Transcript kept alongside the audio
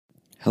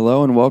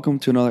Hello and welcome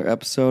to another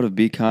episode of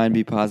Be Kind,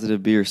 Be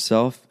Positive, Be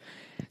Yourself.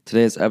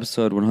 Today is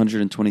episode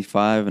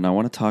 125, and I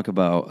want to talk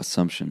about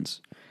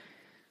assumptions.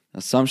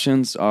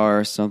 Assumptions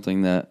are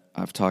something that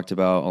I've talked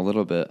about a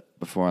little bit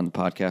before on the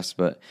podcast,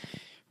 but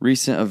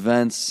recent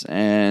events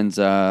and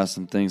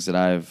some things that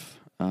I've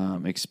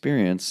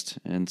experienced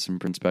and some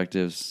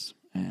perspectives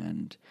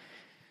and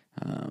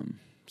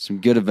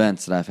some good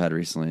events that I've had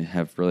recently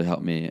have really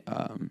helped me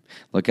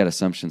look at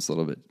assumptions a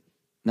little bit,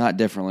 not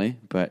differently,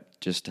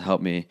 but just to help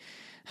me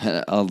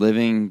a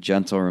living,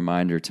 gentle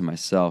reminder to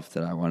myself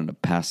that I wanted to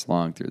pass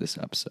along through this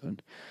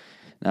episode.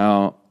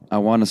 Now, I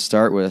want to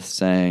start with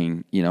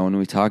saying, when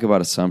we talk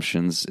about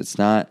assumptions,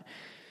 I'm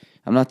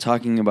not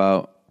talking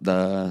about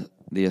the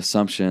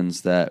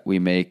assumptions that we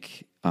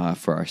make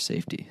for our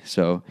safety.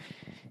 So,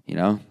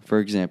 for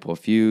example,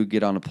 if you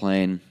get on a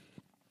plane,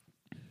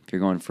 if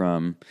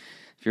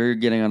you're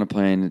getting on a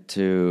plane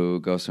to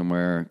go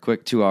somewhere,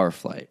 quick 2-hour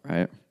flight,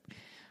 right?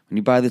 When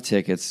you buy the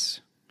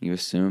tickets, you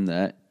assume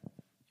that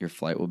your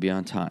flight will be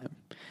on time.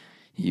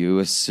 You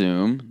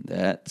assume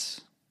that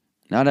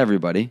not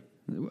everybody,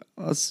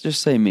 let's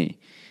just say me,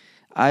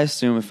 I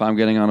assume if I'm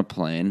getting on a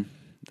plane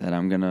that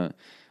I'm going to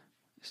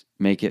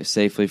make it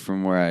safely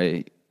from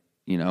where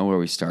where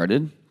we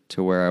started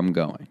to where I'm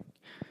going.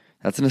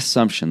 That's an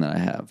assumption that I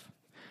have.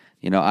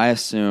 I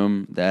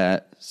assume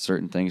that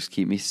certain things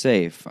keep me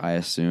safe. I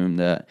assume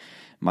that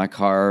my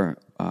car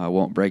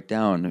won't break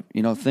down.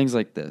 Things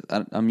like this.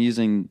 I'm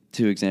using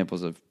two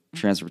examples of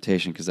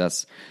transportation because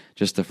that's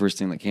just the first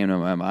thing that came to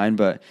my mind,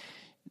 but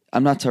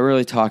I'm not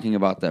really talking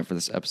about that for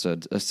this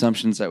episode.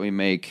 Assumptions that we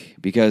make,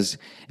 because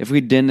if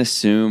we didn't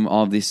assume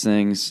all of these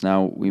things,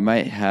 now we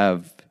might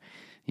have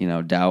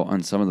doubt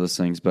on some of those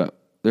things, but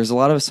there's a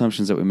lot of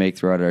assumptions that we make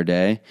throughout our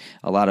day.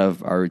 A lot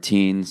of our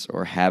routines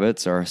or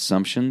habits are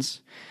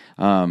assumptions.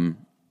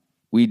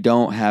 We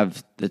don't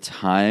have the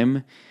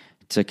time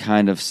to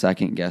kind of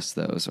second guess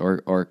those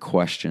or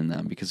question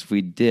them, because if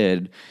we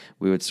did,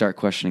 we would start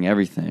questioning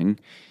everything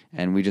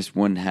and we just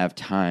wouldn't have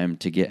time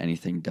to get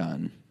anything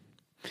done.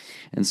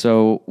 And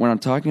so when I'm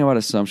talking about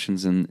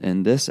assumptions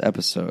in this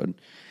episode,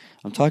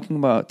 I'm talking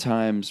about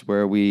times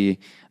where we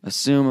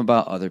assume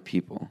about other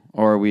people,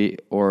 or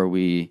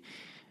we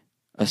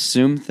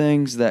assume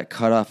things that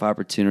cut off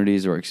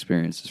opportunities or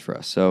experiences for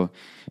us. So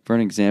for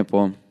an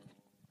example,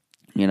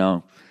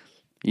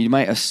 you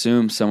might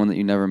assume someone that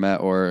you never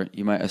met, or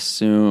you might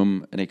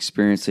assume an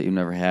experience that you've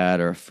never had,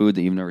 or a food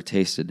that you've never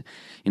tasted.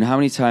 How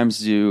many times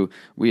do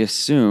we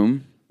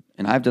assume,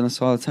 and I've done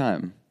this all the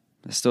time,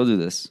 I still do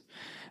this,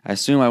 I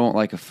assume I won't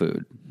like a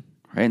food,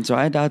 right? And so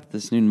I adopted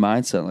this new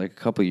mindset like a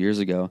couple years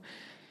ago.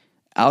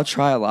 I'll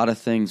try a lot of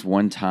things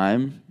one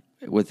time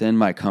within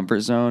my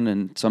comfort zone,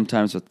 and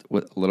sometimes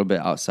with a little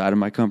bit outside of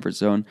my comfort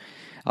zone.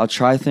 I'll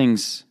try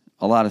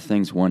a lot of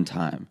things one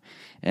time.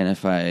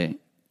 And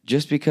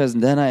just because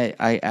then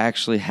I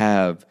actually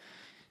have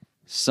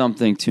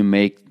something to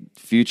make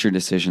future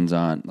decisions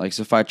on. Like,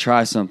 so if I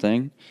try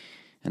something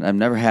and I've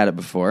never had it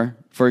before,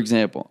 for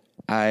example,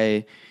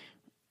 I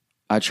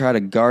tried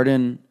a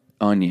garden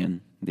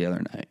onion the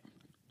other night.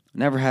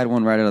 Never had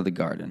one right out of the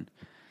garden.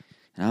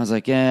 And I was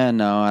like,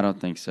 no, I don't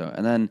think so.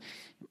 And then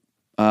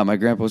my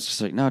grandpa was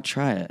just like, no,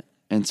 try it.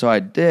 And so I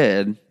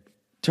did.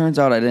 Turns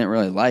out I didn't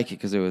really like it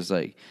because it was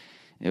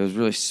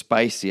really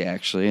spicy,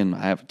 actually, and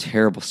I have a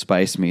terrible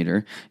spice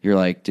meter. You're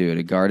like, dude,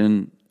 a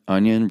garden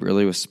onion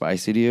really was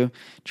spicy to you?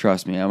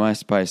 Trust me, my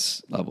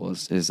spice level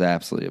is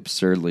absolutely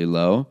absurdly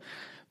low.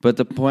 But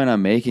the point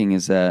I'm making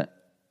is that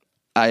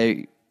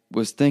I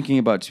was thinking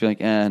about just being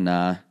like,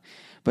 nah.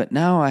 But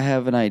now I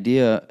have an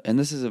idea, and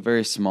this is a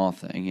very small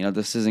thing.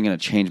 This isn't going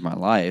to change my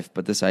life,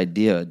 but this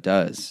idea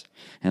does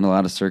in a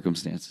lot of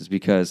circumstances,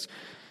 because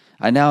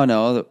I now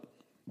know that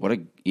what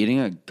eating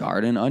a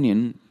garden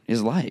onion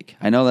is like.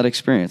 I know that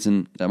experience,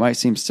 and that might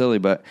seem silly,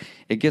 but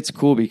it gets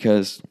cool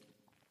because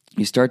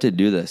you start to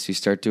do this. You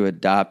start to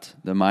adopt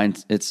the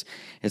mind. It's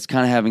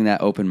kind of having that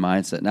open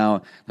mindset.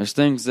 Now, there's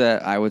things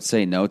that I would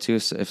say no to.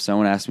 So if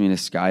someone asked me to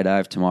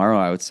skydive tomorrow,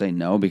 I would say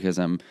no, because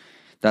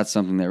that's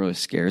something that really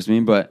scares me.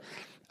 But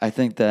I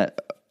think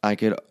that I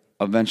could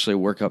eventually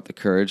work up the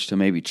courage to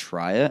maybe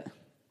try it.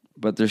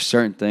 But there's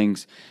certain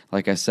things,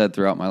 like I said,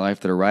 throughout my life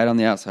that are right on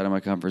the outside of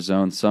my comfort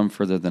zone, some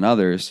further than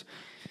others.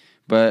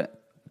 But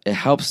it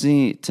helps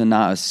me to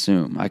not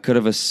assume. I could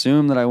have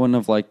assumed that I wouldn't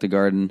have liked the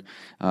garden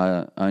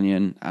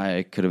onion.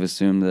 I could have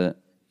assumed that,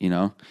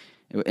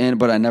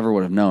 but I never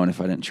would have known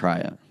if I didn't try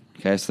it.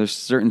 Okay, so there's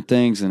certain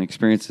things and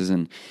experiences,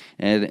 and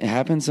it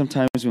happens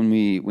sometimes when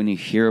you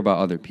hear about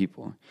other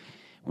people.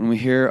 When we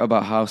hear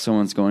about how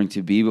someone's going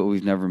to be, but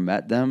we've never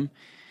met them.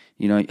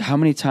 How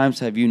many times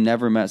have you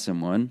never met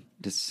someone?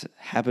 This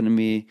happened to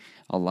me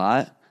a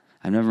lot.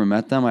 I've never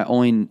met them. I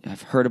only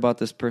have heard about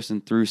this person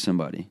through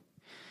somebody.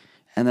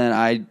 And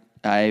then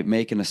I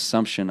make an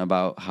assumption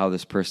about how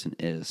this person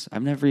is.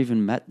 I've never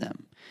even met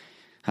them.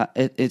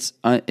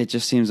 It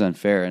just seems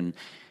unfair, and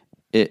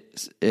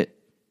it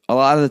a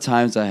lot of the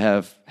times I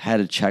have had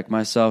to check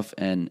myself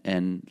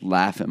and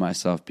laugh at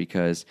myself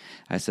because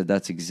I said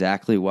that's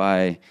exactly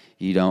why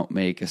you don't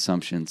make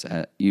assumptions.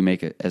 You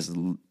make as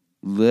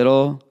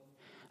little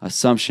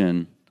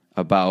assumption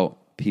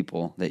about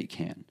people that you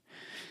can.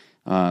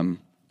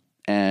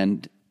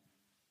 And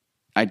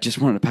I just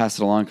wanted to pass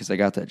it along because I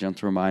got that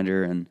gentle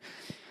reminder. And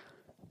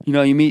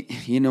you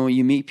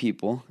meet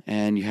people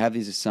and you have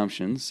these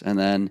assumptions, and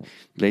then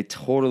they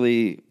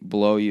totally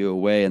blow you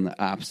away in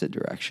the opposite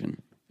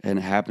direction. And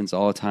it happens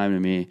all the time to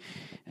me.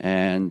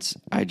 And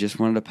I just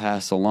wanted to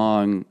pass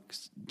along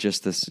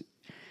just this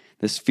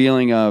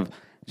feeling of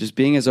just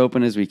being as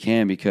open as we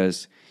can,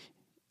 because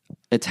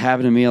it's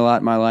happened to me a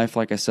lot in my life.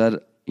 Like I said,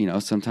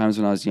 sometimes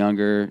when I was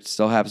younger, it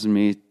still happens to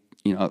me,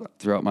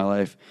 throughout my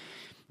life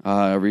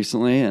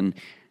recently. And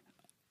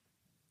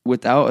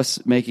without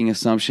us making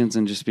assumptions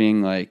and just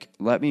being like,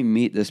 let me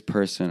meet this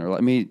person, or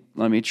let me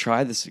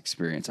try this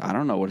experience. I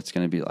don't know what it's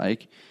going to be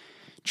like.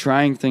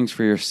 Trying things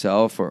for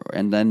yourself,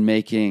 and then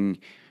then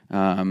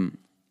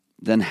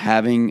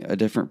having a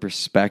different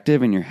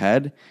perspective in your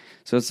head.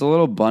 So it's a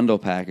little bundle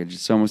package.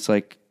 It's almost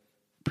like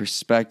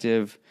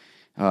perspective.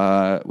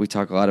 We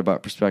talk a lot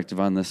about perspective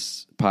on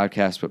this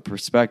podcast, but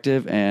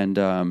perspective and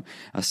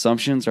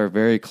assumptions are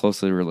very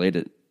closely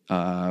related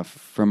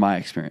from my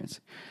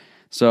experience.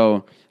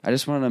 So I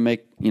just wanted to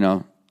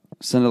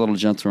send a little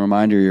gentle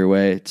reminder your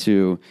way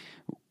to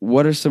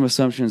what are some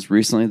assumptions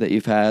recently that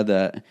you've had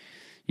that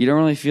you don't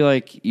really feel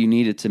like you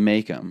needed to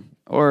make them.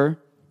 Or,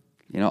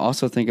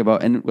 also think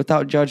about, and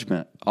without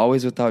judgment,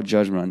 always without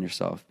judgment on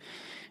yourself.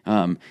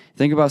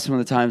 Think about some of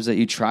the times that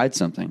you tried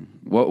something.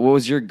 What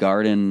was your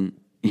garden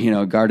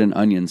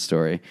onion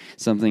story?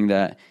 Something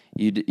that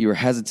you were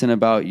hesitant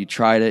about, you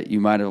tried it,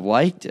 you might have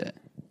liked it,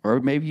 or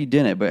maybe you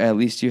didn't, but at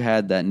least you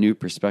had that new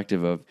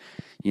perspective of,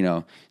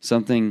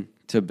 something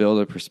to build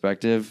a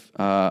perspective,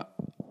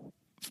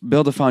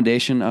 build a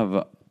foundation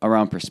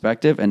around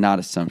perspective and not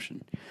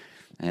assumption.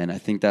 And I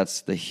think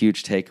that's the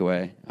huge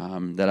takeaway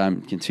that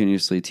I'm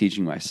continuously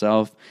teaching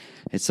myself.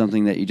 It's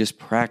something that you just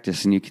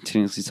practice and you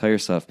continuously tell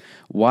yourself,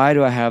 why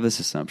do I have this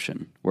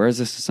assumption? Where is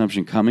this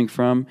assumption coming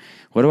from?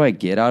 What do I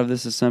get out of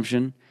this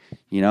assumption?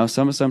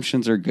 Some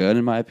assumptions are good,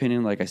 in my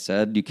opinion. Like I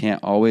said, you can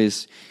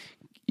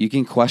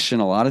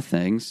question a lot of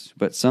things,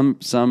 but some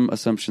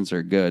assumptions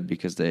are good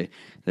because they're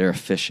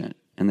efficient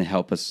and they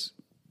help us,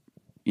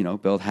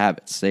 build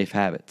habits, safe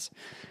habits.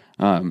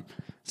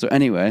 So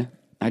anyway,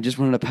 I just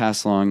wanted to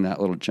pass along that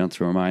little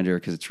gentle reminder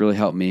because it's really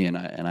helped me, and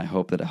I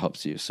hope that it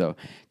helps you. So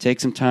take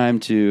some time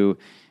to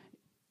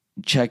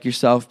check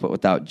yourself, but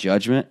without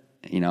judgment,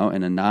 in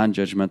a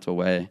non-judgmental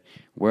way.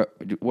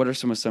 What are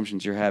some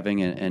assumptions you're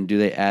having, and do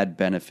they add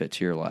benefit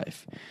to your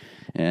life?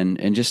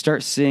 And just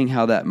start seeing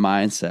how that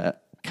mindset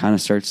kind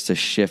of starts to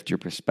shift your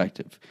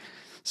perspective.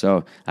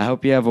 So I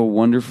hope you have a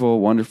wonderful,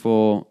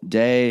 wonderful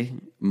day,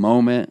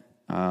 moment.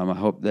 I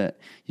hope that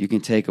you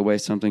can take away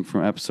something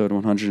from episode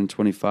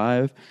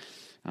 125.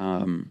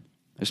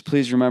 Just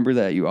please remember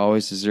that you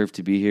always deserve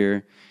to be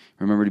here.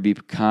 Remember to be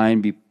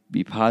kind,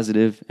 be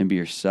positive, and be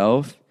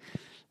yourself.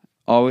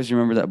 Always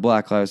remember that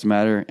Black Lives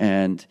Matter,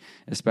 and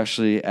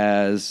especially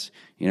as,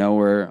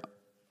 we're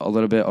a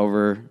little bit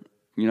over,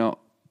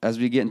 as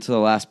we get into the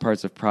last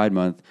parts of Pride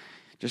Month,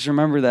 just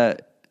remember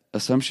that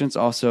assumptions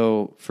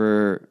also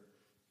for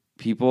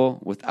people,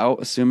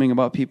 without assuming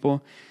about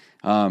people,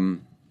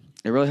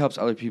 it really helps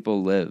other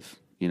people live,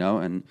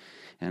 and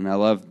I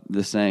love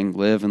the saying,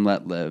 live and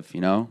let live,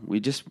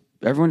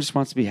 everyone just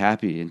wants to be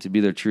happy and to be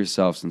their true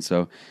selves. And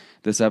so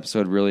this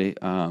episode really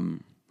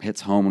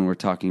hits home when we're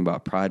talking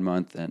about Pride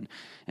Month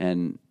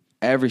and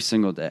every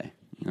single day,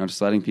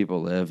 just letting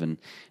people live. And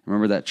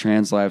remember that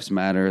trans lives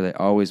matter. They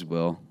always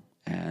will.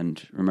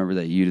 And remember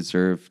that you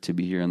deserve to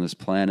be here on this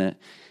planet,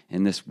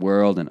 in this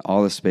world, and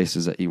all the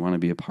spaces that you want to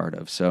be a part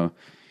of. So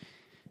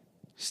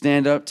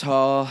stand up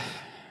tall,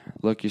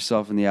 look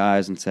yourself in the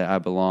eyes and say, I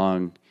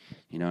belong,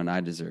 and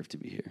I deserve to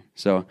be here.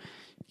 So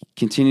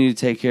continue to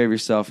take care of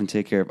yourself and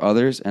take care of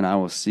others, and I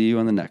will see you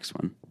on the next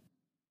one.